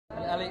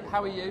Ellie,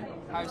 how are you?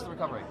 How's the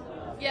recovery?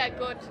 Yeah,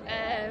 good.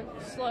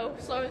 Slow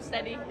and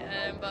steady,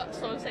 but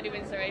slow and steady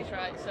wins the race,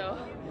 right? So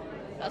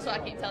that's what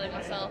I keep telling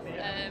myself.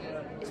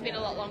 It's been a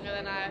lot longer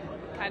than I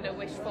kind of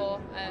wished for.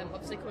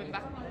 Obviously, coming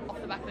back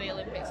off the back of the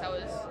Olympics, I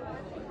was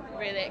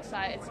really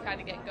excited to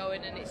kind of get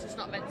going, and it's just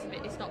not meant to be.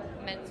 It's not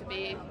meant to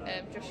be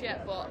just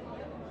yet, but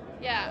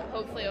yeah,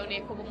 hopefully only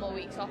a couple more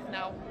weeks off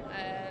now.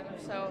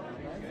 So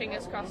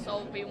fingers crossed,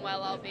 all being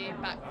well, I'll be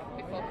back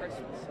before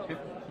Christmas. So.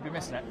 You've been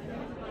missing it.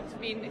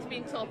 It's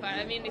been tough.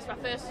 I mean, it's my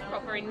first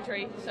proper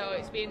injury, so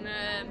it's been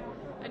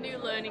a new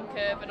learning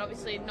curve, and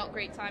obviously not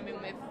great timing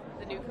with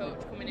the new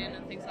coach coming in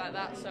and things like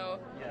that. So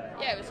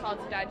yeah, it was hard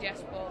to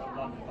digest, but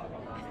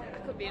I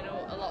could be in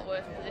a lot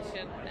worse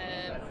position.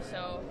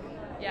 So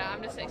yeah,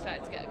 I'm just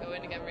excited to get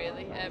going again.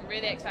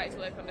 Really excited to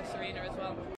work on this arena as well.